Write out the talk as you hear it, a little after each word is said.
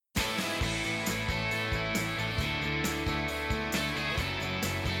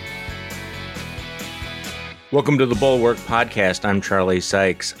Welcome to the Bulwark Podcast. I'm Charlie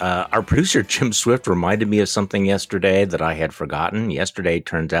Sykes. Our producer, Jim Swift, reminded me of something yesterday that I had forgotten. Yesterday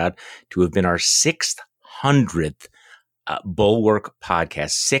turns out to have been our 600th Bulwark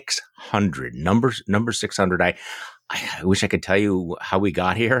Podcast. 600. Number 600. I wish I could tell you how we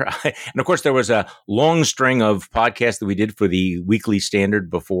got here. And of course, there was a long string of podcasts that we did for the Weekly Standard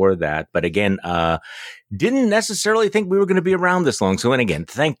before that. But again, didn't necessarily think we were going to be around this long. So, and again,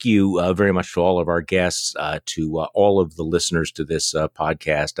 thank you very much to all of our guests, to all of the listeners to this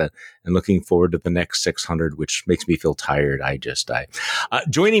podcast, and looking forward to the next 600, which makes me feel tired.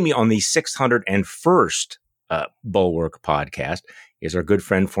 Joining me on the 601st Bulwark Podcast is our good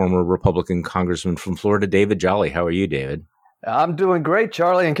friend, former Republican Congressman from Florida, David Jolly. How are you, David? I'm doing great,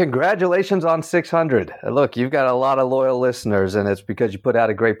 Charlie, and congratulations on 600. Look, you've got a lot of loyal listeners, and it's because you put out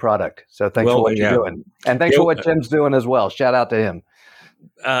a great product. So thanks for what you're doing. And thanks for what Jim's doing as well. Shout out to him.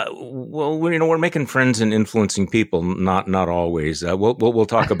 We're making friends and influencing people. Not always. We'll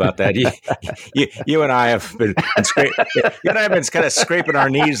talk about that. You and I have been kind of scraping our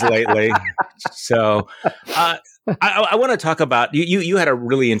knees lately. So, I want to talk about you had a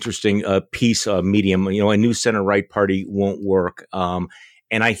really interesting piece of Medium. A new center-right party won't work.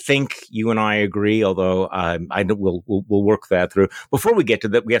 And I think you and I agree, although we'll work that through. Before we get to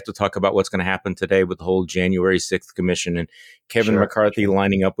that, we have to talk about what's going to happen today with the whole January 6th commission and Kevin McCarthy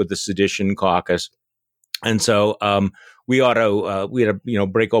lining up with the Sedition Caucus. And so we ought to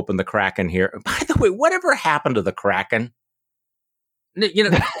break open the Kraken here. By the way, whatever happened to the Kraken? Remember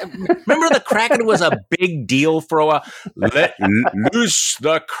the Kraken was a big deal for a while. Let loose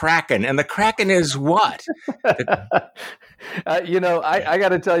the Kraken, and the Kraken is what? I got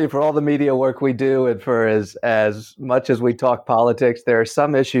to tell you, for all the media work we do, and for as much as we talk politics, there are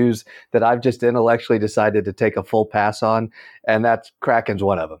some issues that I've just intellectually decided to take a full pass on, and that's Kraken's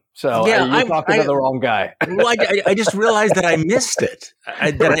one of them. So you're talking to the wrong guy. Well, I just realized that I missed it.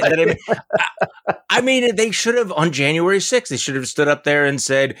 They should have, on January 6th, they should have stood up there and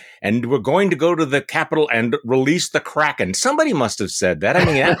said, and we're going to go to the Capitol and release the Kraken. Somebody must have said that. I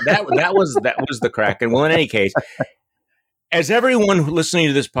mean, that was the Kraken. Well, in any case, as everyone listening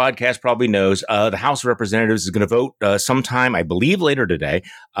to this podcast probably knows, the House of Representatives is going to vote sometime, I believe later today,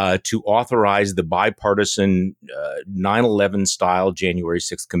 to authorize the bipartisan 9/11 style January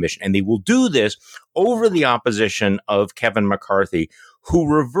 6th commission. And they will do this over the opposition of Kevin McCarthy, who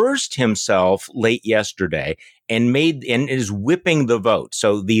reversed himself late yesterday and is whipping the vote.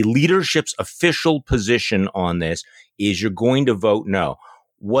 So the leadership's official position on this is you're going to vote no.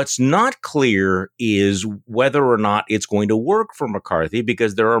 What's not clear is whether or not it's going to work for McCarthy,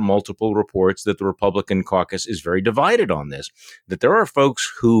 because there are multiple reports that the Republican caucus is very divided on this, that there are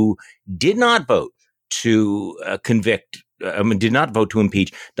folks who did not vote to did not vote to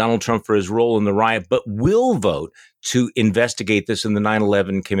impeach Donald Trump for his role in the riot, but will vote to investigate this in the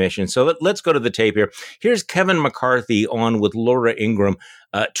 9/11 Commission. So let's go to the tape here. Here's Kevin McCarthy on with Laura Ingraham,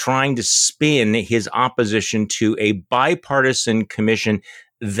 trying to spin his opposition to a bipartisan commission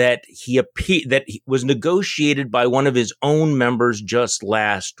that was negotiated by one of his own members just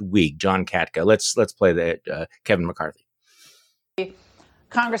last week, John Katka. Let's play that, Kevin McCarthy.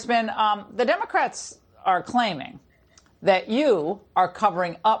 Congressman, the Democrats are claiming that you are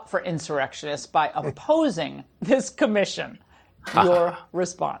covering up for insurrectionists by opposing this commission. Your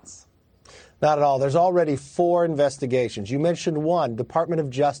response? Not at all. There's already 4 investigations. You mentioned one. Department of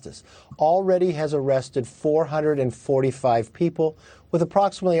Justice already has arrested 445 people, with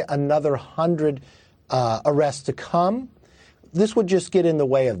approximately another 100 arrests to come. This would just get in the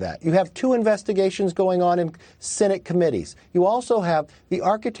way of that. You have 2 investigations going on in Senate committees. You also have the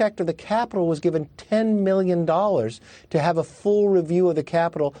architect of the Capitol was given $10 million to have a full review of the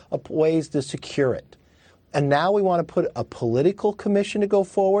Capitol of ways to secure it. And now we want to put a political commission to go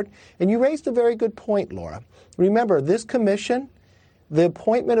forward. And you raised a very good point, Laura. Remember, this commission, the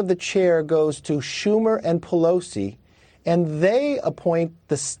appointment of the chair goes to Schumer and Pelosi, and they appoint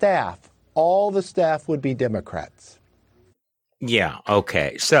the staff. All the staff would be Democrats. Yeah.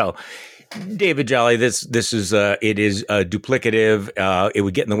 Okay. So, David Jolly, this is it is duplicative. It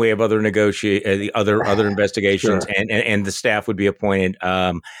would get in the way of other other investigations, Sure. and the staff would be appointed.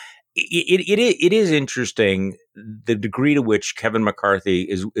 It is interesting the degree to which Kevin McCarthy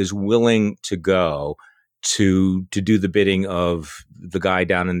is willing to go to do the bidding of the guy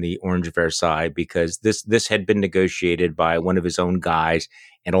down in the Orange Versailles, because this had been negotiated by one of his own guys,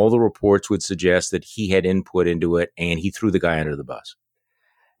 and all the reports would suggest that he had input into it, and he threw the guy under the bus.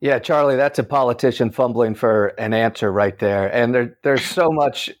 Yeah, Charlie, that's a politician fumbling for an answer right there. And there's so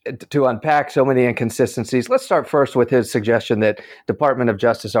much to unpack, so many inconsistencies. Let's start first with his suggestion that Department of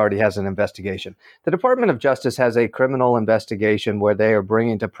Justice already has an investigation. The Department of Justice has a criminal investigation where they are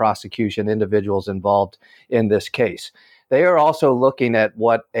bringing to prosecution individuals involved in this case. They are also looking at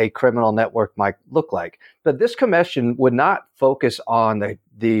what a criminal network might look like. But this commission would not focus on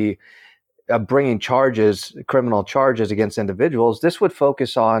the bringing criminal charges against individuals. This would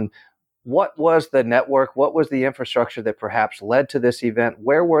focus on what was the network, what was the infrastructure that perhaps led to this event,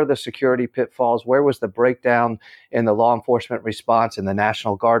 where were the security pitfalls, where was the breakdown in the law enforcement response and the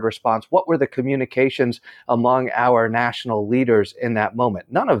National Guard response, what were the communications among our national leaders in that moment.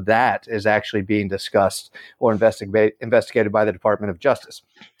 None of that is actually being discussed or investigated by the Department of Justice.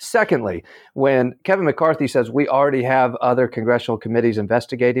 Secondly, when Kevin McCarthy says we already have other congressional committees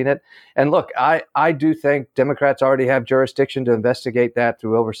investigating it, and look, I do think Democrats already have jurisdiction to investigate that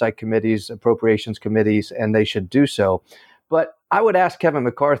through oversight committees, appropriations committees, and they should do so. But I would ask Kevin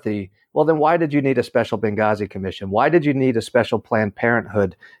McCarthy, well, then why did you need a special Benghazi commission? Why did you need a special Planned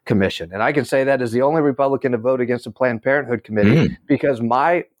Parenthood commission? And I can say that as the only Republican to vote against the Planned Parenthood committee because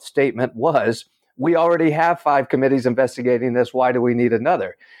my statement was, we already have 5 committees investigating this. Why do we need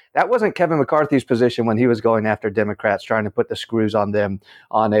another? That wasn't Kevin McCarthy's position when he was going after Democrats, trying to put the screws on them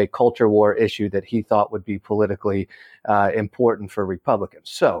on a culture war issue that he thought would be politically important for Republicans.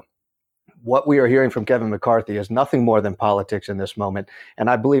 So what we are hearing from Kevin McCarthy is nothing more than politics in this moment. And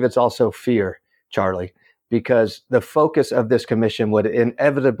I believe it's also fear, Charlie, because the focus of this commission would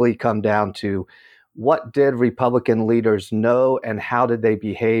inevitably come down to what did Republican leaders know and how did they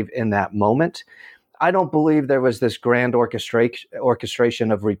behave in that moment? I don't believe there was this grand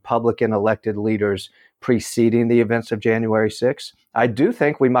orchestration of Republican elected leaders preceding the events of January 6th. I do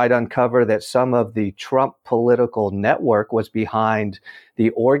think we might uncover that some of the Trump political network was behind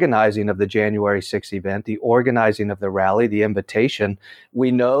the organizing of the January 6th event, the organizing of the rally, the invitation. We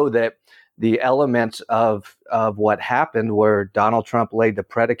know that the elements of what happened were Donald Trump laid the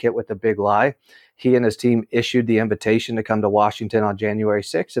predicate with the big lie. He and his team issued the invitation to come to Washington on January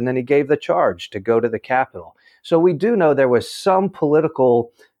 6th, and then he gave the charge to go to the Capitol. So we do know there was some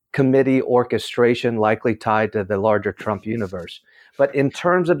political committee orchestration likely tied to the larger Trump universe. But in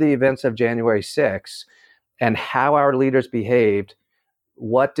terms of the events of January 6th and how our leaders behaved,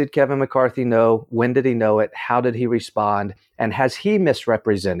 what did Kevin McCarthy know? When did he know it? How did he respond? And has he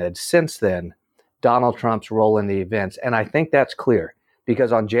misrepresented since then Donald Trump's role in the events? And I think that's clear.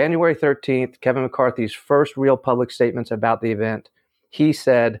 Because on January 13th, Kevin McCarthy's first real public statements about the event, he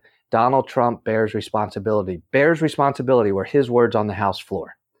said Donald Trump bears responsibility. Bears responsibility were his words on the House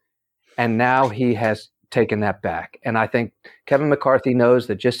floor. And now he has taken that back. And I think Kevin McCarthy knows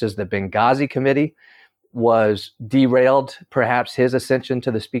that just as the Benghazi committee was derailed, perhaps his ascension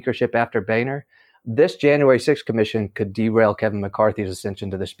to the speakership after Boehner, this January 6th commission could derail Kevin McCarthy's ascension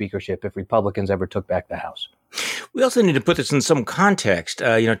to the speakership if Republicans ever took back the House. We also need to put this in some context.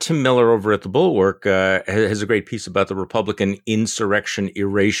 Tim Miller over at The Bulwark has a great piece about the Republican insurrection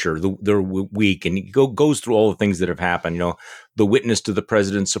erasure, their week, and he goes through all the things that have happened. The witness to the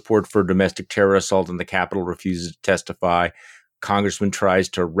president's support for domestic terror assault in the Capitol refuses to testify. Congressman tries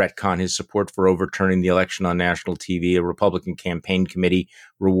to retcon his support for overturning the election on national TV. A Republican campaign committee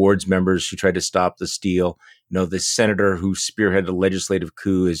rewards members who tried to stop the steal. The senator who spearheaded a legislative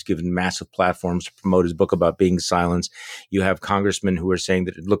coup is given massive platforms to promote his book about being silenced. You have congressmen who are saying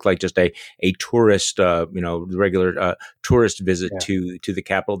that it looked like just a tourist, regular tourist visit to the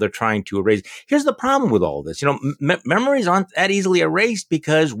Capitol. They're trying to erase. Here's the problem with all this. Memories aren't that easily erased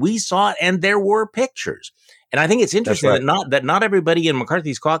because we saw it and there were pictures. And I think it's interesting that not everybody in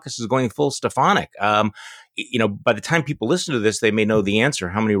McCarthy's caucus is going full Stefanik. By the time people listen to this, they may know the answer,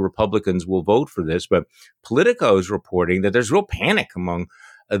 how many Republicans will vote for this. But Politico is reporting that there's real panic among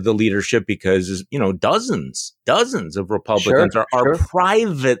the leadership because, dozens of Republicans are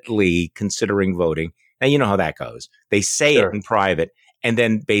privately considering voting. Now, you know how that goes. They say it in private, and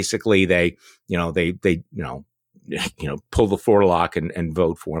then basically they pull the forelock and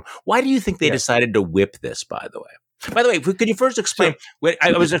vote for him. Why do you think they decided to whip this, by the way? By the way, could you first explain,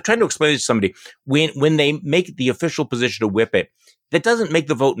 I was trying to explain this to somebody, when they make the official position to whip it, that doesn't make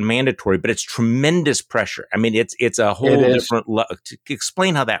the vote mandatory, but it's tremendous pressure. I mean, it's a whole different,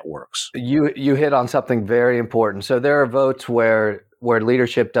 explain how that works. You hit on something very important. So there are votes where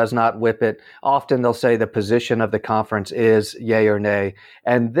leadership does not whip it. Often they'll say the position of the conference is yay or nay.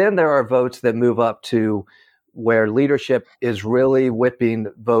 And then there are votes that move up to where leadership is really whipping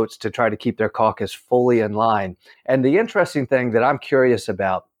votes to try to keep their caucus fully in line. And the interesting thing that I'm curious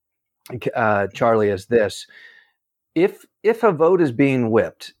about, Charlie, is this. If if a vote is being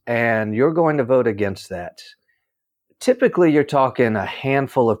whipped and you're going to vote against that, typically you're talking a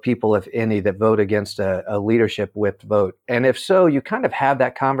handful of people, if any, that vote against a leadership whipped vote. And if so, you kind of have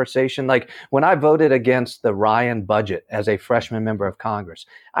that conversation. Like when I voted against the Ryan budget as a freshman member of Congress,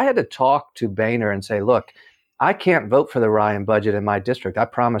 I had to talk to Boehner and say, look, I can't vote for the Ryan budget in my district. I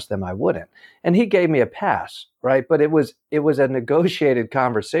promised them I wouldn't. And he gave me a pass, right? But it was a negotiated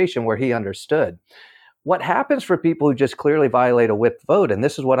conversation where he understood. What happens for people who just clearly violate a whipped vote, and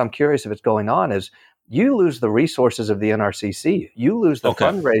this is what I'm curious if it's going on, is you lose the resources of the NRCC. You lose the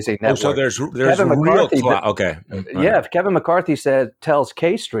fundraising network. So there's real okay. Yeah, if Kevin McCarthy tells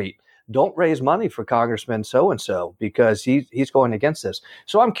K Street, don't raise money for Congressman so-and-so because he's going against this.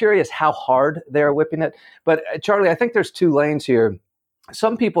 So I'm curious how hard they're whipping it. But Charlie, I think there's two lanes here.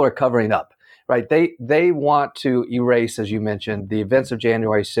 Some people are covering up, right? They want to erase, as you mentioned, the events of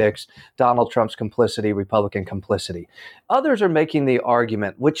January 6th, Donald Trump's complicity, Republican complicity. Others are making the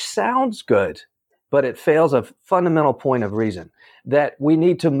argument, which sounds good, but it fails a fundamental point of reason, that we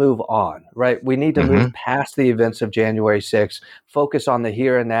need to move on, right? We need to move past the events of January 6th, focus on the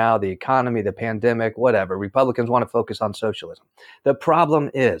here and now, the economy, the pandemic, whatever. Republicans want to focus on socialism. The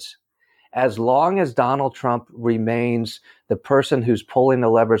problem is, as long as Donald Trump remains the person who's pulling the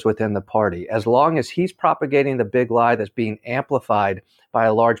levers within the party, as long as he's propagating the big lie that's being amplified by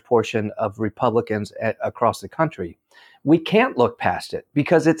a large portion of Republicans across the country, we can't look past it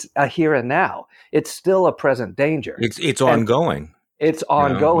because it's a here and now. It's still a present danger. It's ongoing. It's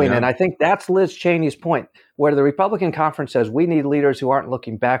ongoing. Yeah. And I think that's Liz Cheney's point, where the Republican conference says we need leaders who aren't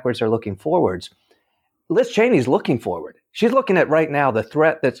looking backwards or looking forwards. Liz Cheney's looking forward. She's looking at right now the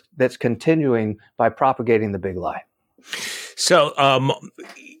threat that's continuing by propagating the big lie. So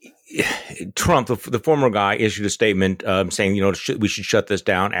Trump, the former guy, issued a statement saying, we should shut this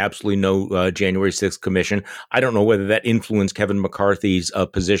down. Absolutely no January 6th commission. I don't know whether that influenced Kevin McCarthy's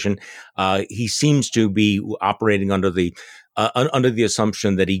position. He seems to be operating under the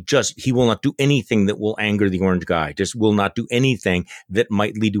assumption that he will not do anything that will anger the orange guy, just will not do anything that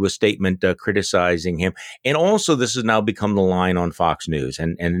might lead to a statement criticizing him. And also, this has now become the line on Fox News.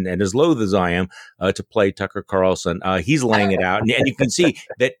 And as loath as I am to play Tucker Carlson, he's laying it out. And you can see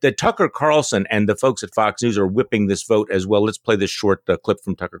that Tucker Carlson and the folks at Fox News are whipping this vote as well. Let's play this short clip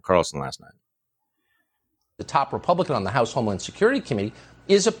from Tucker Carlson last night. The top Republican on the House Homeland Security Committee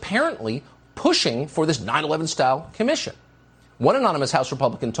is apparently pushing for this 9/11 style commission. One anonymous House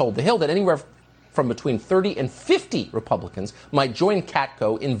Republican told The Hill that anywhere from between 30 and 50 Republicans might join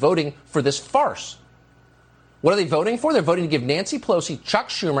CATCO in voting for this farce. What are they voting for? They're voting to give Nancy Pelosi, Chuck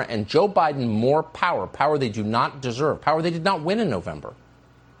Schumer, and Joe Biden more power they do not deserve, power they did not win in November.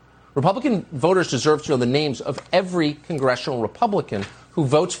 Republican voters deserve to know the names of every congressional Republican who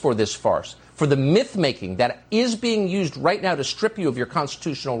votes for this farce, for the myth-making that is being used right now to strip you of your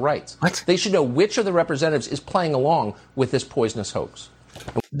constitutional rights. What? They should know which of the representatives is playing along with this poisonous hoax.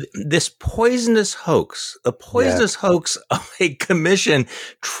 This poisonous hoax, hoax of a commission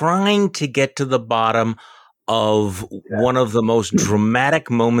trying to get to the bottom of one of the most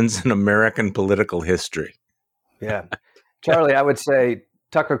dramatic moments in American political history. Yeah. Charlie, I would say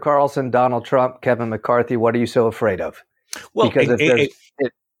Tucker Carlson, Donald Trump, Kevin McCarthy, what are you so afraid of? Well, because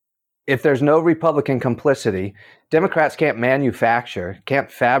if there's no Republican complicity, Democrats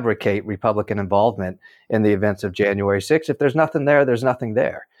can't fabricate Republican involvement in the events of January 6th. If there's nothing there, there's nothing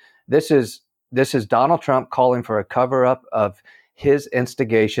there. This is Donald Trump calling for a cover-up of his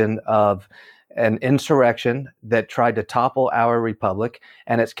instigation of an insurrection that tried to topple our republic.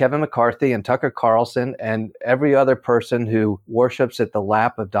 And it's Kevin McCarthy and Tucker Carlson and every other person who worships at the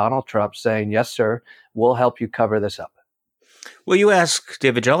lap of Donald Trump saying, yes, sir, we'll help you cover this up. Well, you ask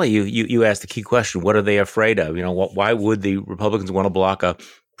David Jelly, you asked the key question, what are they afraid of? Why would the Republicans want to block a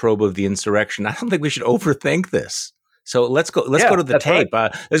probe of the insurrection? I don't think we should overthink this. So let's go to the tape.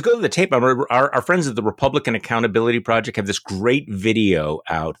 Right. Let's go to the tape. Our friends at the Republican Accountability Project have this great video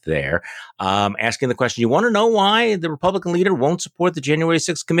out there asking the question, you want to know why the Republican leader won't support the January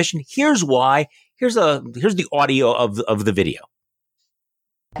 6th commission? Here's why. Here's the audio of the video.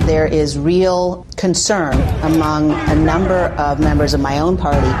 There is real concern among a number of members of my own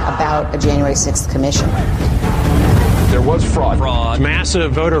party about a January 6th commission. There was fraud.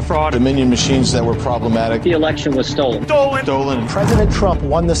 Massive voter fraud. Dominion machines that were problematic. The election was stolen. President Trump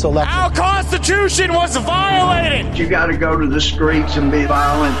won this election. Our Constitution was violated. You got to go to the streets and be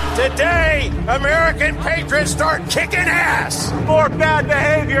violent. Today, American patriots start kicking ass. More bad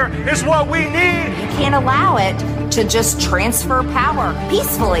behavior is what we need. You can't allow it to just transfer power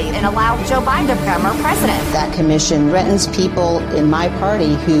peacefully and allow Joe Biden to become our president. That commission threatens people in my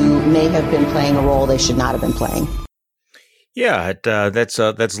party who may have been playing a role they should not have been playing. Yeah, that's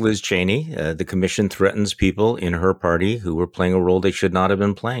Liz Cheney. The commission threatens people in her party who were playing a role they should not have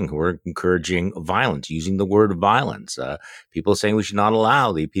been playing, who were encouraging violence, using the word violence. People saying we should not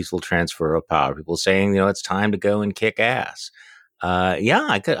allow the peaceful transfer of power. People saying, it's time to go and kick ass.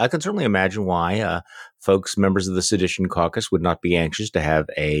 I could certainly imagine why folks, members of the Sedition Caucus, would not be anxious to have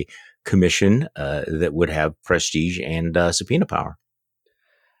a commission that would have prestige and subpoena power.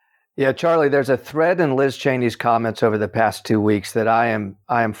 Yeah, Charlie, there's a thread in Liz Cheney's comments over the past 2 weeks that I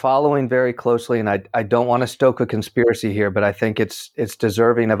am following very closely, and I don't want to stoke a conspiracy here, but I think it's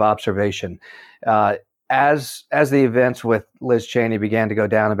deserving of observation. As the events with Liz Cheney began to go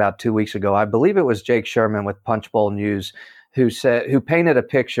down about 2 weeks ago, I believe it was Jake Sherman with Punchbowl News who painted a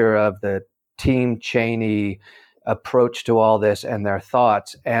picture of the Team Cheney approach to all this and their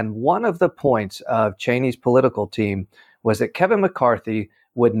thoughts. And one of the points of Cheney's political team was that Kevin McCarthy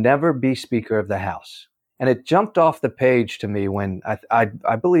would never be Speaker of the House. And it jumped off the page to me when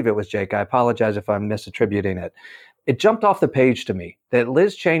I believe it was Jake. I apologize if I'm misattributing it. It jumped off the page to me that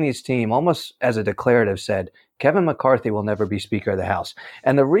Liz Cheney's team, almost as a declarative, said, Kevin McCarthy will never be Speaker of the House.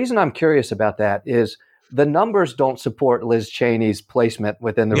 And the reason I'm curious about that is the numbers don't support Liz Cheney's placement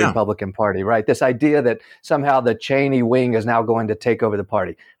within the Republican Party, right? This idea that somehow the Cheney wing is now going to take over the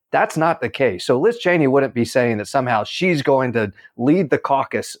party. That's not the case. So Liz Cheney wouldn't be saying that somehow she's going to lead the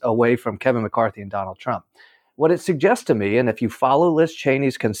caucus away from Kevin McCarthy and Donald Trump. What it suggests to me, and if you follow Liz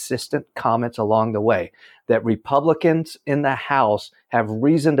Cheney's consistent comments along the way, that Republicans in the House have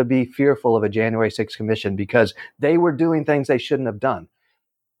reason to be fearful of a January 6th commission because they were doing things they shouldn't have done.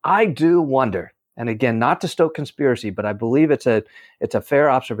 I do wonder, and again, not to stoke conspiracy, but I believe it's a fair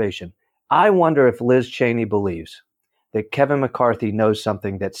observation. I wonder if Liz Cheney believes that Kevin McCarthy knows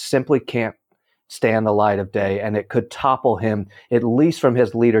something that simply can't stand the light of day, and it could topple him, at least from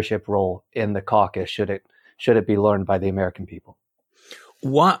his leadership role in the caucus, should it be learned by the American people.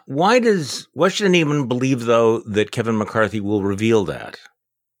 Why should anyone believe, though, that Kevin McCarthy will reveal that?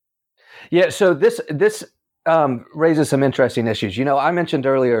 Yeah, so this raises some interesting issues. I mentioned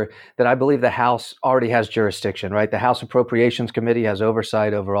earlier that I believe the House already has jurisdiction, right? The House Appropriations Committee has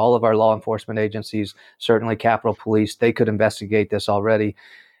oversight over all of our law enforcement agencies, certainly Capitol Police. They could investigate this already.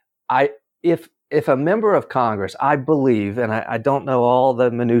 If a member of Congress, I believe, and I don't know all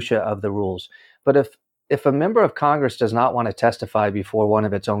the minutia of the rules, but if a member of Congress does not want to testify before one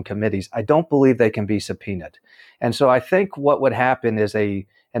of its own committees, I don't believe they can be subpoenaed. And so I think what would happen is an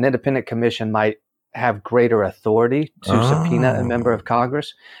independent commission might have greater authority to subpoena a member of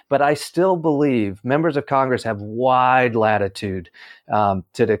Congress. But I still believe members of Congress have wide latitude to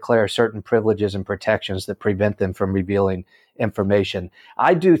declare certain privileges and protections that prevent them from revealing information.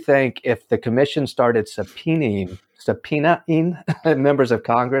 I do think if the commission started subpoenaing members of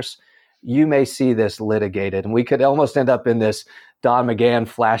Congress, you may see this litigated. And we could almost end up in this Don McGahn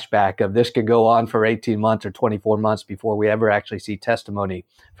flashback of this could go on for 18 months or 24 months before we ever actually see testimony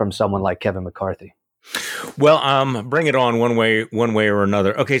from someone like Kevin McCarthy. Well, bring it on one way or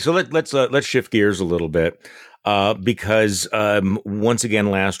another. Okay, so let's shift gears a little bit because once again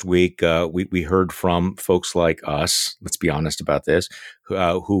last week we heard from folks like us. Let's be honest about this,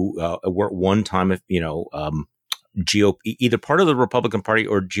 who were at one time, GOP, either part of the Republican Party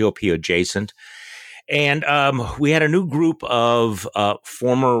or GOP adjacent. And we had a new group of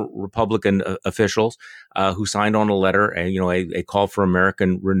former Republican officials who signed on a letter, and a call for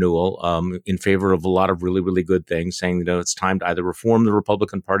American renewal in favor of a lot of really, really good things, saying that it's time to either reform the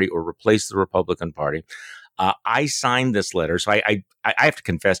Republican Party or replace the Republican Party. I signed this letter, so I have to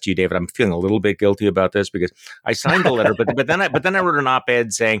confess to you, David, I'm feeling a little bit guilty about this because I signed the letter, but then I wrote an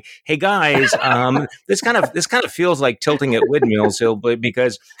op-ed saying, "Hey guys, this kind of feels like tilting at Windmill Hill,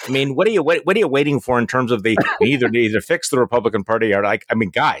 because I mean, what are you waiting for in terms of the either fix the Republican Party or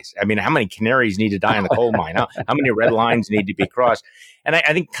guys, how many canaries need to die in the coal mine? How many red lines need to be crossed?" And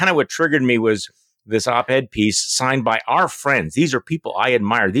I think kind of what triggered me was this op-ed piece signed by our friends. These are people I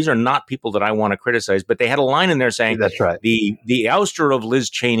admire. These are not people that I want to criticize, but they had a line in there saying, "That's right. The ouster of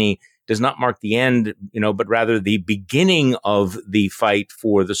Liz Cheney does not mark the end, but rather the beginning of the fight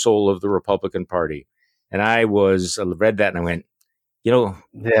for the soul of the Republican Party." And I read that and I went,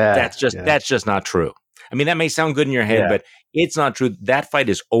 that's just not true. I mean, that may sound good in your head, but it's not true. That fight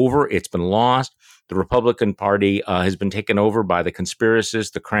is over. It's been lost. The Republican Party has been taken over by the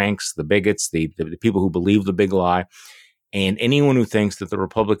conspiracists, the cranks, the bigots, the people who believe the big lie. And anyone who thinks that the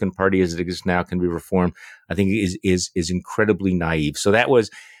Republican Party as it exists now can be reformed, I think is incredibly naive. So that was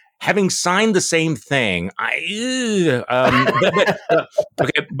having signed the same thing. But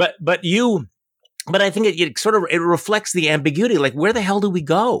I think it reflects the ambiguity. Like, where the hell do we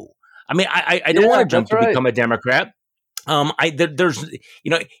go? I mean, I don't want to jump to become a Democrat. There's,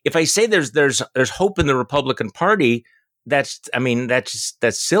 if I say there's hope in the Republican Party, that's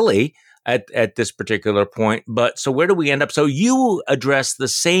silly at this particular point. But so where do we end up? So you address the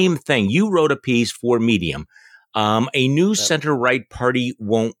same thing. You wrote a piece for Medium. A new center-right party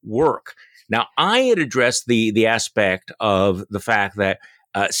won't work. Now, I had addressed the aspect of the fact that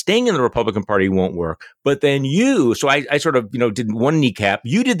staying in the Republican Party won't work. But then so I sort of, did one kneecap.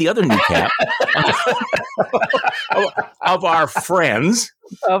 You did the other kneecap of our friends.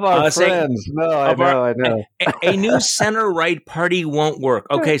 Of our friends. I know. A new center-right party won't work.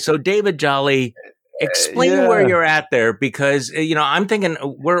 Okay, so David Jolly, explain where you're at there, because, I'm thinking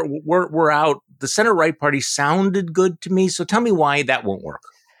we're out. The center-right party sounded good to me. So tell me why that won't work.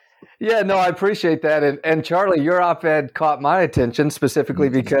 Yeah, no, I appreciate that. And Charlie, your op-ed caught my attention specifically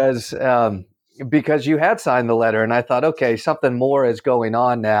because you had signed the letter. And I thought, okay, something more is going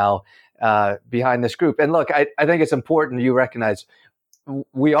on now behind this group. And look, I think it's important you recognize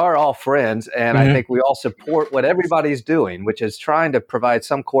we are all friends. And I think we all support what everybody's doing, which is trying to provide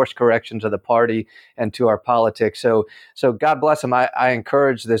some course correction to the party and to our politics. So God bless them. I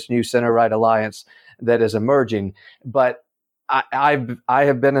encourage this new center-right alliance that is emerging. But I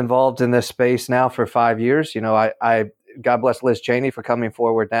have been involved in this space now for 5 years. I God bless Liz Cheney for coming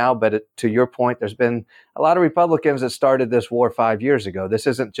forward now. But to your point, there's been a lot of Republicans that started this war 5 years ago. This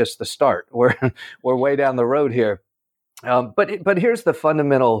isn't just the start. We're way down the road here. But here's the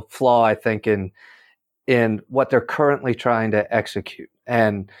fundamental flaw, I think, in what they're currently trying to execute.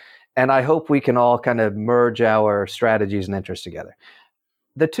 And I hope we can all kind of merge our strategies and interests together.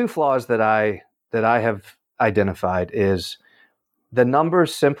 The two flaws that I have identified is the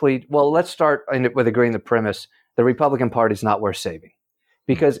numbers simply, let's start with agreeing the premise, the Republican Party is not worth saving.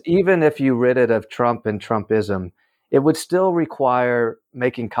 Because even if you rid it of Trump and Trumpism, it would still require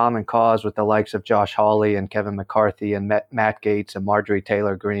making common cause with the likes of Josh Hawley and Kevin McCarthy and Matt Gaetz and Marjorie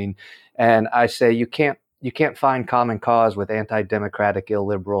Taylor Greene. And I say you can't find common cause with anti-democratic,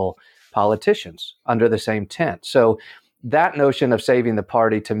 illiberal politicians under the same tent. So that notion of saving the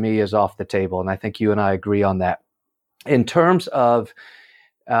party to me is off the table. And I think you and I agree on that. In terms of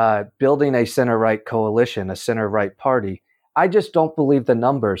building a center-right coalition, a center-right party, I just don't believe the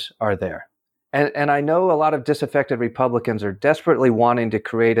numbers are there. And I know a lot of disaffected Republicans are desperately wanting to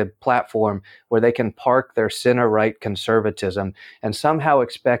create a platform where they can park their center-right conservatism and somehow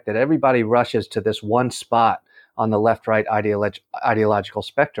expect that everybody rushes to this one spot on the left-right ideological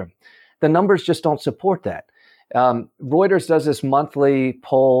spectrum. The numbers just don't support that. Reuters does this monthly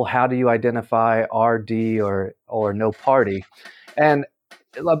poll, how do you identify RD or no party? And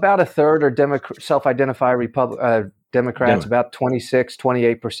about a third are self-identify Democrats, about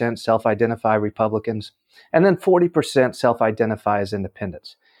 28% self-identify Republicans, and then 40% self-identify as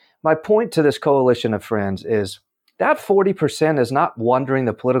independents. My point to this coalition of friends is that 40% is not wandering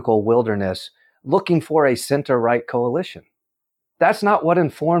the political wilderness looking for a center-right coalition. That's not what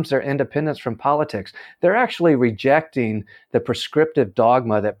informs their independence from politics. They're actually rejecting the prescriptive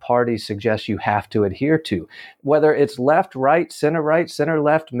dogma that parties suggest you have to adhere to. Whether it's left, right, center,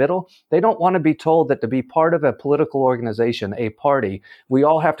 left, middle, they don't want to be told that to be part of a political organization, a party, we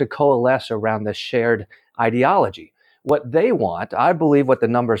all have to coalesce around this shared ideology. What they want, I believe what the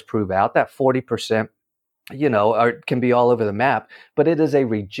numbers prove out, that 40%, can be all over the map, but it is a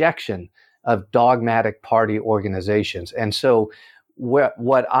rejection of dogmatic party organizations. And so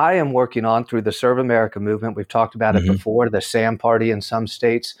what I am working on through the Serve America movement, we've talked about it before, the SAM party in some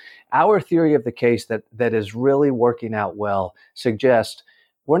states, our theory of the case that is really working out well suggests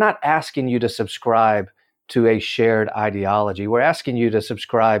we're not asking you to subscribe to a shared ideology. We're asking you to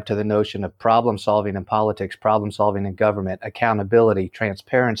subscribe to the notion of problem solving in politics, problem solving in government, accountability,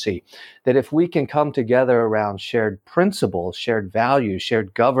 transparency, that if we can come together around shared principles, shared values,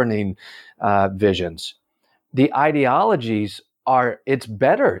 shared governing visions, the ideologies it's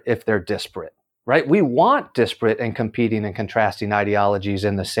better if they're disparate, right? We want disparate and competing and contrasting ideologies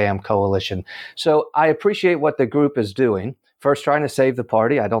in the SAM coalition. So I appreciate what the group is doing. First, trying to save the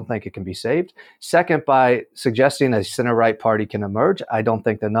party. I don't think it can be saved. Second, by suggesting a center-right party can emerge. I don't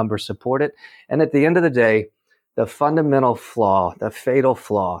think the numbers support it. And at the end of the day, the fundamental flaw, the fatal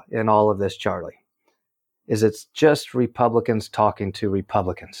flaw in all of this, Charlie, is it's just Republicans talking to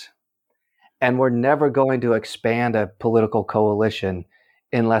Republicans. And we're never going to expand a political coalition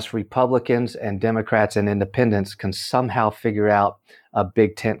unless Republicans and Democrats and independents can somehow figure out a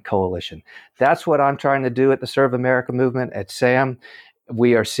big tent coalition. That's what I'm trying to do at the Serve America movement at SAM.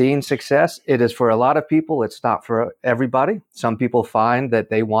 We are seeing success. It is for a lot of people. It's not for everybody. Some people find that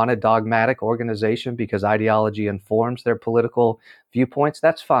they want a dogmatic organization because ideology informs their political viewpoints.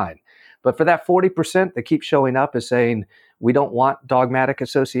 That's fine. But for that 40% that keeps showing up as saying we don't want dogmatic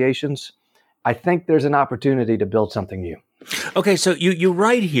associations, I think there's an opportunity to build something new. Okay, so you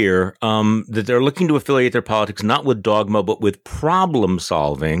write here that they're looking to affiliate their politics not with dogma, but with problem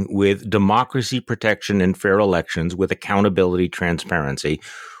solving, with democracy protection and fair elections, with accountability, transparency,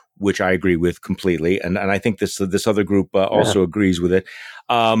 which I agree with completely, and I think this other group also agrees with it.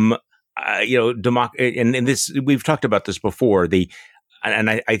 And this, we've talked about this before.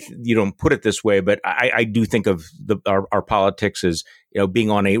 I you don't put it this way, but I do think of our politics as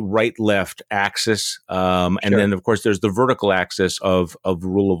being on a right-left axis, and then of course there's the vertical axis of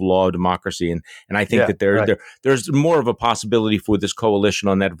rule of law, democracy, and I think that there's more of a possibility for this coalition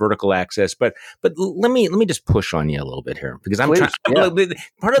on that vertical axis. But let me just push on you a little bit here, because I'm trying.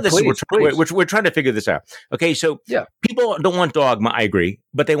 Part of this is we're trying to figure this out. Okay, so people don't want dogma. I agree,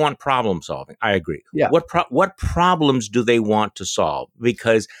 but they want problem solving. I agree. Yeah. What problems do they want to solve?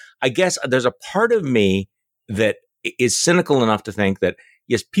 Because I guess there's a part of me that is cynical enough to think that,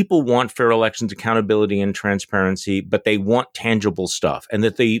 yes, people want fair elections, accountability, and transparency, but they want tangible stuff. And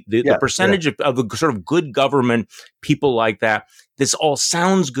that the percentage of a sort of good government, people like that, this all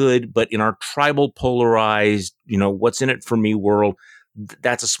sounds good, but in our tribal, polarized, what's in it for me world,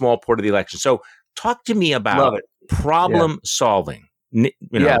 that's a small part of the election. So talk to me about problem solving.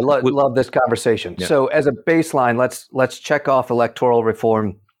 Love this conversation. Yeah. So as a baseline, let's check off electoral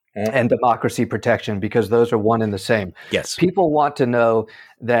reform and democracy protection, because those are one and the same. Yes. People want to know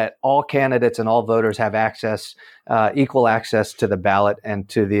that all candidates and all voters have access, equal access to the ballot and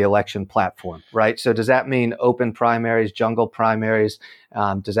to the election platform, right? So does that mean open primaries, jungle primaries?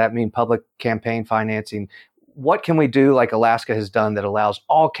 Does that mean public campaign financing? What can we do, like Alaska has done, that allows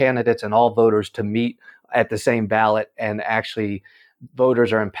all candidates and all voters to meet at the same ballot, and actually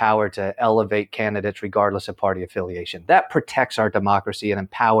voters are empowered to elevate candidates regardless of party affiliation? That protects our democracy and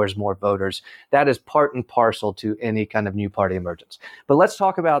empowers more voters. That is part and parcel to any kind of new party emergence. But let's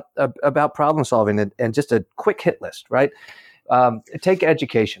talk about problem solving and just a quick hit list, right? Take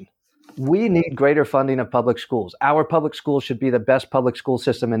education. We need greater funding of public schools. Our public schools should be the best public school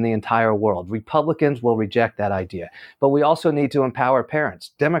system in the entire world. Republicans will reject that idea. But we also need to empower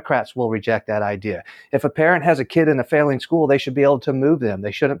parents. Democrats will reject that idea. If a parent has a kid in a failing school, they should be able to move them.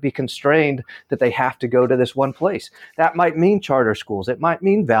 They shouldn't be constrained that they have to go to this one place. That might mean charter schools. It might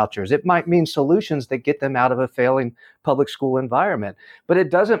mean vouchers. It might mean solutions that get them out of a failing public school environment. But it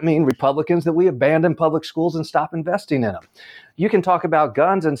doesn't mean, Republicans, that we abandon public schools and stop investing in them. You can talk about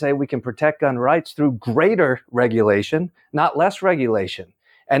guns and say we can protect gun rights through greater regulation, not less regulation.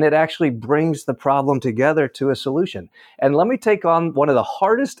 And it actually brings the problem together to a solution. And let me take on one of the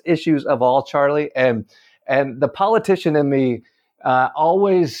hardest issues of all, Charlie. And the politician in me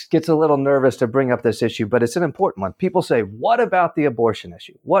always gets a little nervous to bring up this issue, but it's an important one. People say, what about the abortion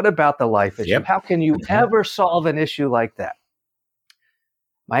issue? What about the life issue? Yep. How can you ever solve an issue like that?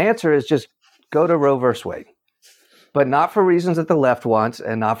 My answer is just go to Roe versus Wade. But not for reasons that the left wants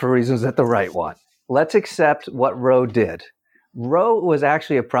and not for reasons that the right want. Let's accept what Roe did. Roe was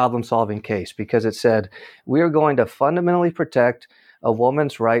actually a problem-solving case because it said we are going to fundamentally protect a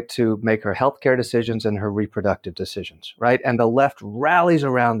woman's right to make her healthcare decisions and her reproductive decisions, right? And the left rallies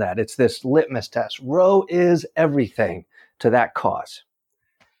around that. It's this litmus test. Roe is everything to that cause.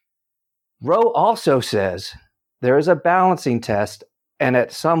 Roe also says there is a balancing test, and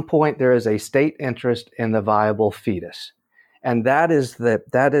at some point, there is a state interest in the viable fetus. And that is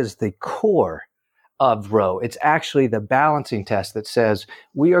the core of Roe. It's actually the balancing test that says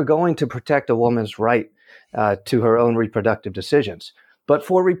we are going to protect a woman's right to her own reproductive decisions. But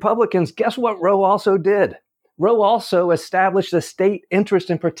for Republicans, guess what Roe also did? Roe also established a state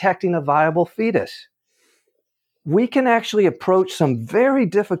interest in protecting a viable fetus. We can actually approach some very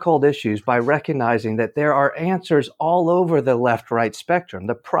difficult issues by recognizing that there are answers all over the left-right spectrum.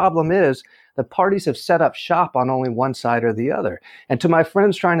 The problem is the parties have set up shop on only one side or the other. And to my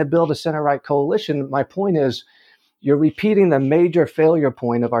friends trying to build a center-right coalition, my point is you're repeating the major failure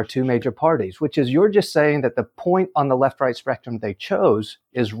point of our two major parties, which is you're just saying that the point on the left-right spectrum they chose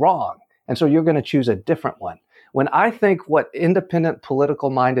is wrong. And so you're going to choose a different one. When I think what independent,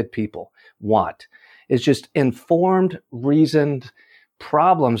 political-minded people want is just informed, reasoned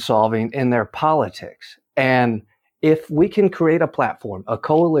problem solving in their politics. And if we can create a platform, a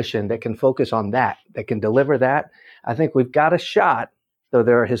coalition that can focus on that can deliver that, I think we've got a shot, though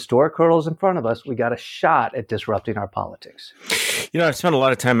there are historic hurdles in front of us, we got a shot at disrupting our politics. I spent a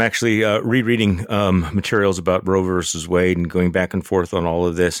lot of time actually rereading materials about Roe versus Wade and going back and forth on all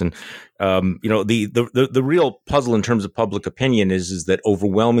of this. And, the real puzzle in terms of public opinion is that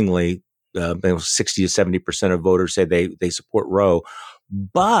overwhelmingly, 60 to 70% of voters say they support Roe.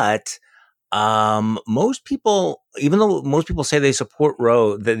 But most people, even though most people say they support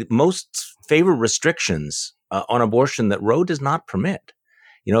Roe, the most favor restrictions on abortion that Roe does not permit.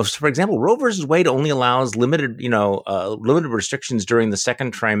 For example, Roe versus Wade only allows limited restrictions during the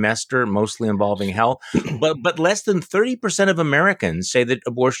second trimester, mostly involving health. But less than 30% of Americans say that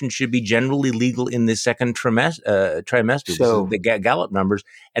abortion should be generally legal in the second trimester. So the Gallup numbers,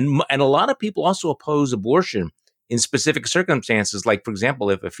 and a lot of people also oppose abortion in specific circumstances, like, for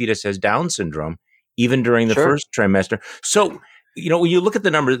example, if a fetus has Down syndrome, even during the first trimester. So, when you look at the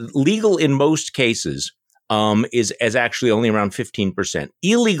numbers, legal in most cases is actually only around 15%.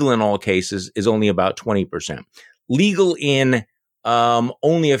 Illegal in all cases is only about 20%. Legal in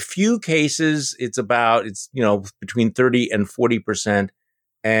only a few cases, it's between 30 and 40%.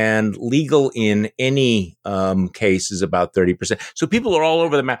 And legal in any case is about 30%. So people are all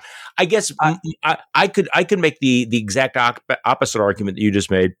over the map. I guess I could make the exact opposite argument that you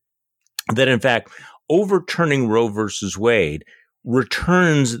just made, that in fact overturning Roe versus Wade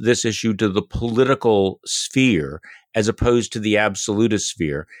returns this issue to the political sphere as opposed to the absolutist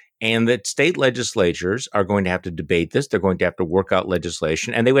sphere, and that state legislatures are going to have to debate this. They're going to have to work out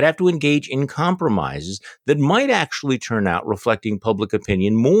legislation, and they would have to engage in compromises that might actually turn out reflecting public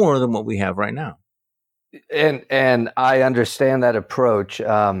opinion more than what we have right now. And I understand that approach.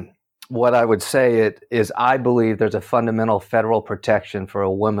 What I would say is I believe there's a fundamental federal protection for a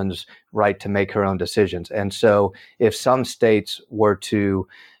woman's right to make her own decisions. And so if some states were to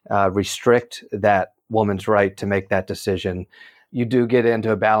restrict that woman's right to make that decision, you do get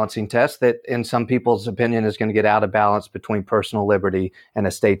into a balancing test that in some people's opinion is going to get out of balance between personal liberty and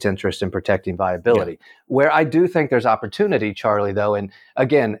a state's interest in protecting viability. Yeah. Where I do think there's opportunity, Charlie, though, and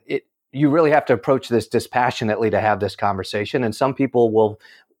again, you really have to approach this dispassionately to have this conversation. And some people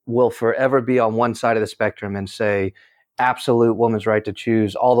will forever be on one side of the spectrum and say absolute woman's right to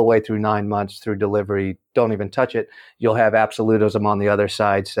choose all the way through 9 months through delivery, don't even touch it. You'll have absolutism on the other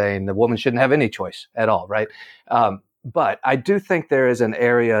side saying the woman shouldn't have any choice at all, right? But I do think there is an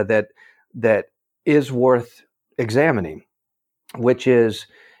area that is worth examining, which is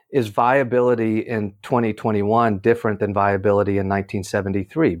viability in 2021 different than viability in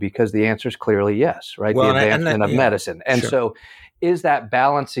 1973? Because the answer is clearly yes, right? Well, the advancement of medicine. And so is that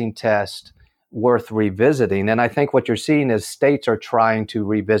balancing test worth revisiting? And I think what you're seeing is states are trying to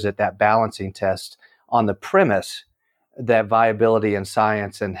revisit that balancing test on the premise that viability in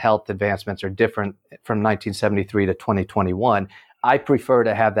science and health advancements are different from 1973 to 2021. I prefer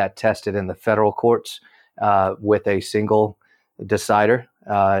to have that tested in the federal courts with a single decider,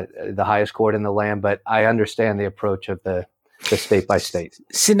 the highest court in the land. But I understand the approach of the state by state.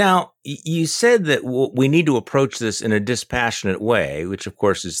 So now you said that we need to approach this in a dispassionate way, which of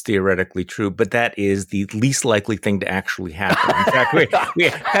course is theoretically true, but that is the least likely thing to actually happen. In fact, we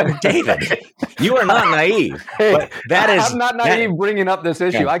have David. You are not naive. But I'm not naive bringing up this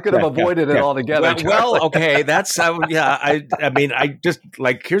issue. I could have avoided it altogether. Well, okay. That's, I mean, I just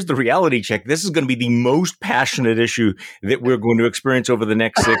here's the reality check. This is going to be the most passionate issue that we're going to experience over the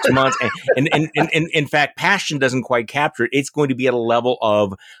next 6 months. And in fact, passion doesn't quite capture it. It's going to be at a level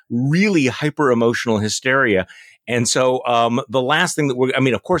of really hyper emotional hysteria. And so the last thing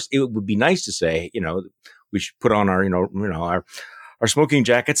that of course, it would be nice to say, we should put on our smoking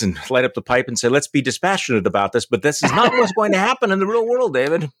jackets and light up the pipe and say, let's be dispassionate about this. But this is not what's going to happen in the real world,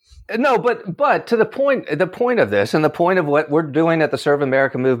 David. No, but to the point of this and the point of what we're doing at the Serve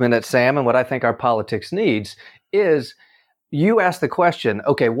America movement at SAM and what I think our politics needs is you ask the question,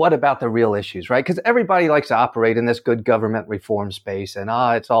 okay, what about the real issues, right? Because everybody likes to operate in this good government reform space and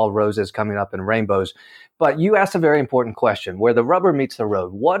it's all roses coming up in rainbows. But you asked a very important question, where the rubber meets the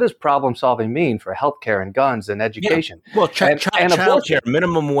road. What does problem solving mean for healthcare and guns and education? Yeah. Well, child care,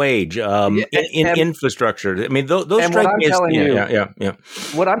 minimum wage, infrastructure. I mean, those strike me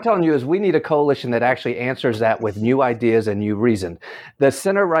as, What I'm telling you is we need a coalition that actually answers that with new ideas and new reason. The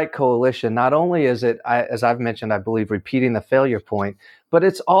center-right coalition, not only is it, as I've mentioned, I believe, repeating the failure point, but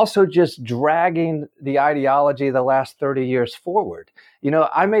it's also just dragging the ideology of the last 30 years forward.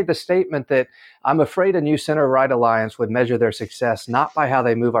 I made the statement that I'm afraid a new center-right alliance would measure their success not by how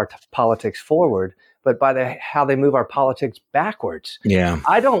they move our politics forward, but by how they move our politics backwards. Yeah,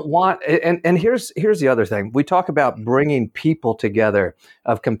 I don't want. And here's the other thing: we talk about bringing people together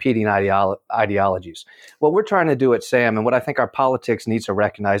of competing ideologies. What we're trying to do at SAM, and what I think our politics needs to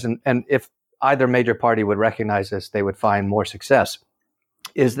recognize, and if either major party would recognize this, they would find more success,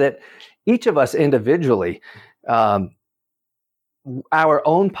 is that each of us individually. Our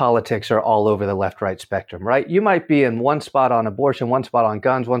own politics are all over the left-right spectrum, right? You might be in one spot on abortion, one spot on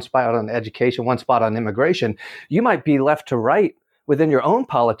guns, one spot on education, one spot on immigration. You might be left to right within your own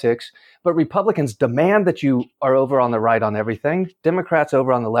politics, but Republicans demand that you are over on the right on everything, Democrats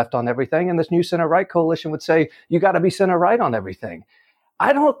over on the left on everything, and this new center-right coalition would say, you got to be center-right on everything.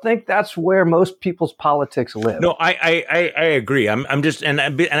 I don't think that's where most people's politics live. No, I agree. I'm just, and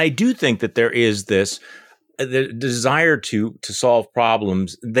I do think that there is this the desire to solve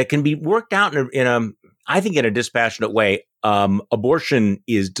problems that can be worked out in a dispassionate way. Abortion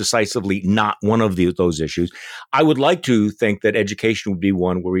is decisively not one of those issues. I would like to think that education would be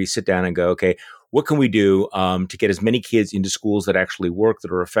one where we sit down and go, okay, what can we do to get as many kids into schools that actually work,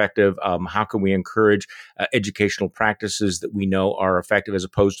 that are effective? How can we encourage educational practices that we know are effective as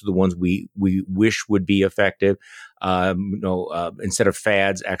opposed to the ones we wish would be effective? Instead of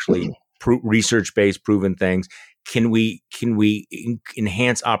fads, actually research-based, proven things. Can we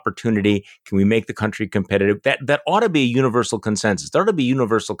enhance opportunity? Can we make the country competitive? That ought to be a universal consensus. There ought to be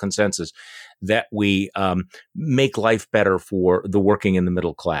universal consensus that we make life better for the working and the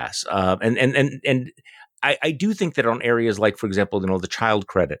middle class. And I do think that on areas like, for example, the child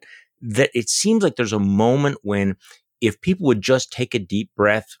credit, that it seems like there's a moment when if people would just take a deep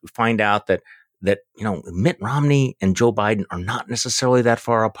breath, find out that Mitt Romney and Joe Biden are not necessarily that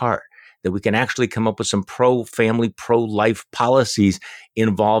far apart, that we can actually come up with some pro-family, pro-life policies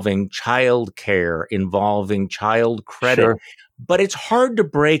involving child care, involving child credit. Sure. But it's hard to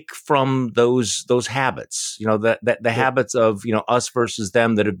break from those habits, the habits of, us versus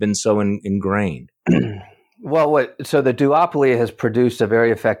them that have been so ingrained. Well, so the duopoly has produced a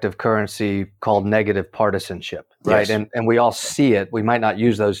very effective currency called negative partisanship, right? Yes. And we all see it. We might not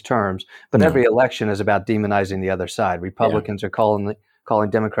use those terms, but every election is about demonizing the other side. Republicans are calling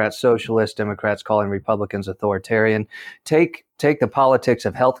Democrats socialist, Democrats calling Republicans authoritarian. Take the politics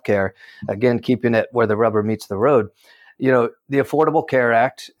of healthcare, again, keeping it where the rubber meets the road. The Affordable Care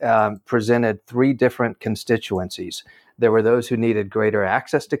Act presented three different constituencies. There were those who needed greater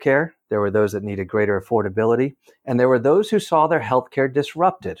access to care. There were those that needed greater affordability. And there were those who saw their healthcare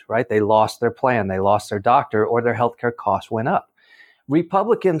disrupted, right? They lost their plan, they lost their doctor, or their healthcare costs went up.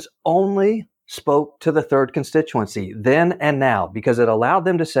 Republicans only spoke to the third constituency then and now because it allowed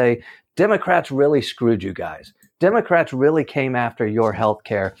them to say, Democrats really screwed you guys. Democrats really came after your health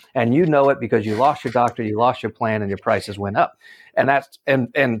care, and you know it because you lost your doctor, you lost your plan, and your prices went up.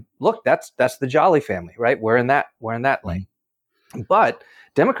 And look, that's the Jolly family, right? We're in that lane. But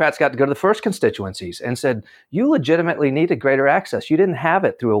Democrats got to go to the first constituencies and said, you legitimately needed greater access. You didn't have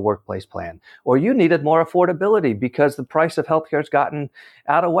it through a workplace plan, or you needed more affordability because the price of healthcare has gotten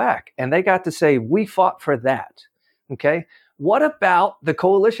out of whack. And they got to say, we fought for that. Okay. What about the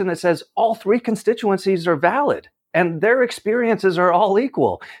coalition that says all three constituencies are valid and their experiences are all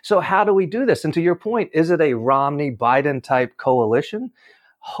equal? So how do we do this? And to your point, is it a Romney-Biden type coalition?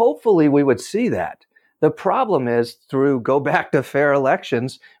 Hopefully we would see that. The problem is go back to fair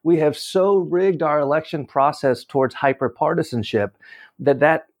elections, we have so rigged our election process towards hyperpartisanship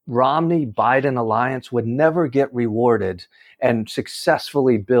that Romney-Biden alliance would never get rewarded and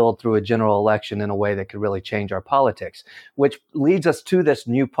successfully build through a general election in a way that could really change our politics, which leads us to this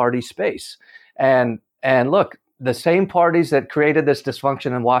new party space. And look, the same parties that created this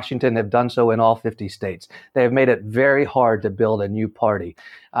dysfunction in Washington have done so in all 50 states. They have made it very hard to build a new party.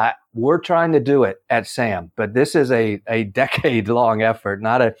 We're trying to do it at SAM, but this is a decade-long effort,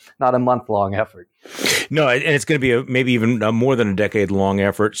 not a month-long effort. No, and it's going to be maybe even more than a decade-long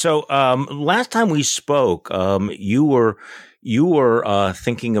effort. So last time we spoke, you were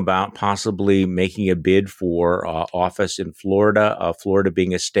thinking about possibly making a bid for office in Florida, Florida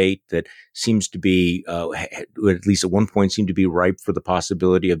being a state that seems to be, at least at one point, seemed to be ripe for the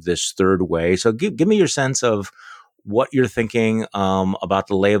possibility of this third way. So give me your sense of what you're thinking about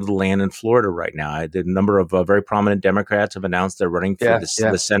the lay of the land in Florida right now. The number of very prominent Democrats have announced they're running for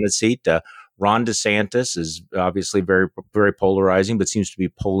the Senate seat. Ron DeSantis is obviously very, very polarizing, but seems to be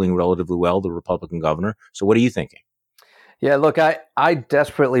polling relatively well, the Republican governor. So what are you thinking? Yeah, look, I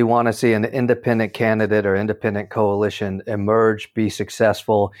desperately want to see an independent candidate or independent coalition emerge, be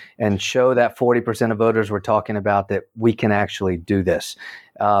successful, and show that 40% of voters we're talking about that we can actually do this.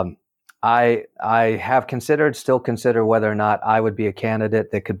 I have still consider whether or not I would be a candidate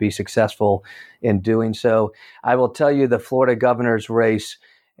that could be successful in doing so. I will tell you the Florida governor's race,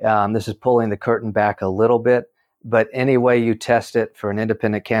 this is pulling the curtain back a little bit, but any way you test it for an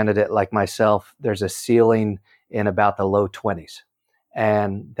independent candidate like myself, there's a ceiling in about the low 20s.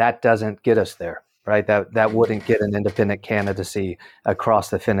 And that doesn't get us there, right? That wouldn't get an independent candidacy across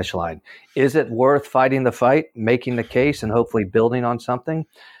the finish line. Is it worth fighting the fight, making the case, and hopefully building on something?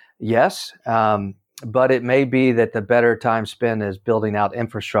 Yes. But it may be that the better time spent is building out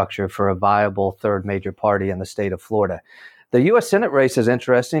infrastructure for a viable third major party in the state of Florida. The U.S. Senate race is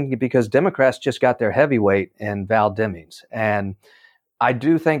interesting because Democrats just got their heavyweight in Val Demings. And I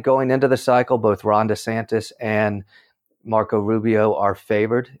do think going into the cycle, both Ron DeSantis and Marco Rubio are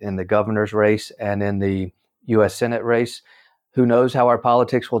favored in the governor's race and in the U.S. Senate race. Who knows how our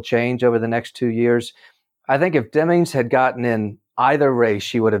politics will change over the next 2 years? I think if Demings had gotten in either race,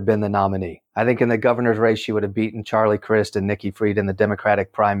 she would have been the nominee. I think in the governor's race, she would have beaten Charlie Crist and Nikki Fried in the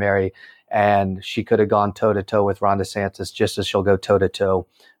Democratic primary, and she could have gone toe-to-toe with Ron DeSantis, just as she'll go toe-to-toe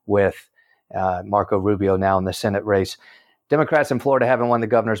with Marco Rubio now in the Senate race. Democrats in Florida haven't won the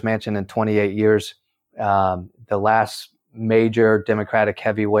governor's mansion in 28 years. The last major Democratic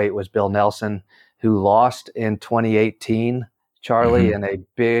heavyweight was Bill Nelson, who lost in 2018, Charlie, in a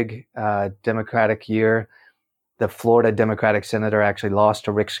big Democratic year. The Florida Democratic senator actually lost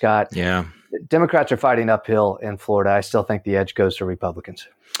to Rick Scott. Yeah. Democrats are fighting uphill in Florida. I still think the edge goes to Republicans.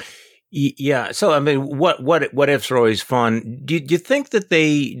 Yeah. So, I mean, what ifs are always fun. Do you think that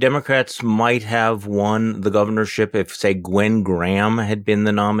Democrats might have won the governorship if, say, Gwen Graham had been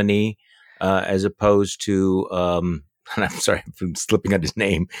the nominee, as opposed to, and I'm sorry, I'm slipping on his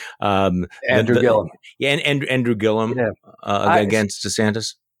name. Andrew Gillum. Yeah, and Andrew Gillum against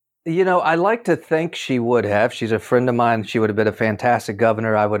DeSantis. You know, I like to think she would have. She's a friend of mine. She would have been a fantastic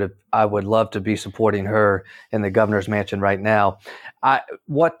governor. I would love to be supporting her in the governor's mansion right now.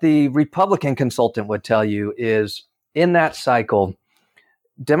 What the Republican consultant would tell you is in that cycle,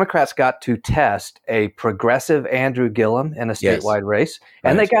 Democrats got to test a progressive Andrew Gillum in a statewide race,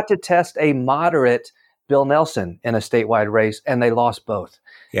 and they got to test a moderate Bill Nelson in a statewide race, and they lost both.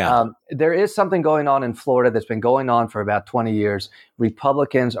 Yeah. There is something going on in Florida that's been going on for about 20 years.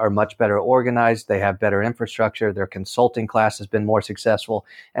 Republicans are much better organized. They have better infrastructure. Their consulting class has been more successful.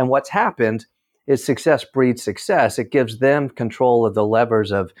 And what's happened is success breeds success. It gives them control of the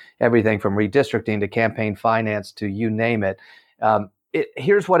levers of everything from redistricting to campaign finance to you name it.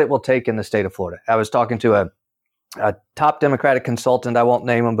 Here's what it will take in the state of Florida. I was talking to a top Democratic consultant, I won't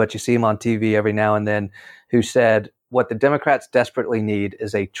name him, but you see him on TV every now and then, who said what the Democrats desperately need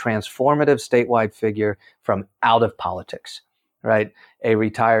is a transformative statewide figure from out of politics, right? A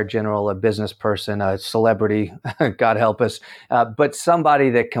retired general, a business person, a celebrity, God help us, but somebody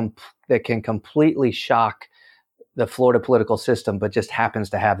that can completely shock the Florida political system, but just happens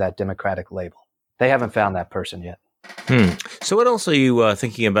to have that Democratic label. They haven't found that person yet. So what else are you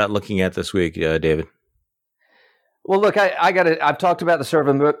thinking about looking at this week, David? Well, look, I've talked about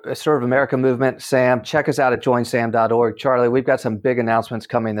the Serve America movement, Sam. Check us out at joinsam.org. Charlie, we've got some big announcements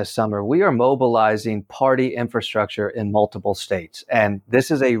coming this summer. We are mobilizing party infrastructure in multiple states. And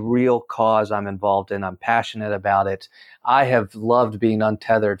this is a real cause I'm involved in. I'm passionate about it. I have loved being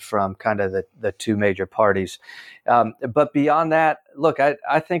untethered from kind of the two major parties. But beyond that, look,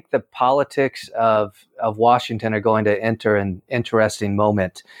 I think the politics of Washington are going to enter an interesting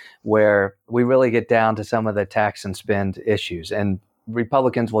moment where we really get down to some of the tax and spend issues. And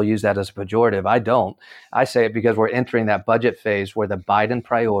Republicans will use that as a pejorative. I don't. I say it because we're entering that budget phase where the Biden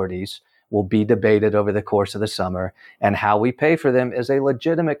priorities will be debated over the course of the summer, and how we pay for them is a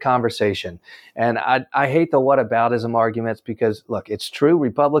legitimate conversation. And I hate the whataboutism arguments because, look, it's true,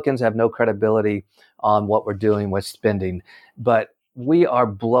 Republicans have no credibility on what we're doing with spending, but we are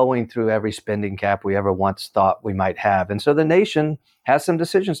blowing through every spending cap we ever once thought we might have. And so the nation has some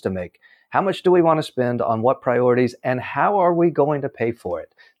decisions to make. How much do we want to spend on what priorities, and how are we going to pay for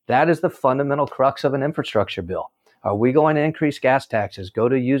it? That is the fundamental crux of an infrastructure bill. Are we going to increase gas taxes, go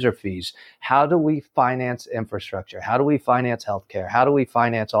to user fees? How do we finance infrastructure? How do we finance healthcare? How do we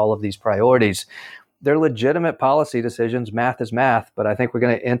finance all of these priorities? They're legitimate policy decisions. Math is math, but I think we're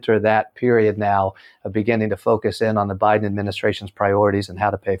going to enter that period now of beginning to focus in on the Biden administration's priorities and how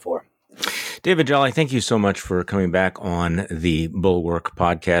to pay for them. David Jolly, thank you so much for coming back on the Bulwark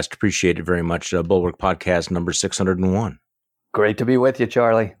Podcast. Appreciate it very much. Bulwark Podcast number 601. Great to be with you,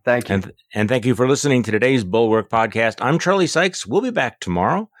 Charlie. Thank you. And thank you for listening to today's Bulwark Podcast. I'm Charlie Sykes. We'll be back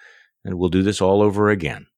tomorrow, and we'll do this all over again.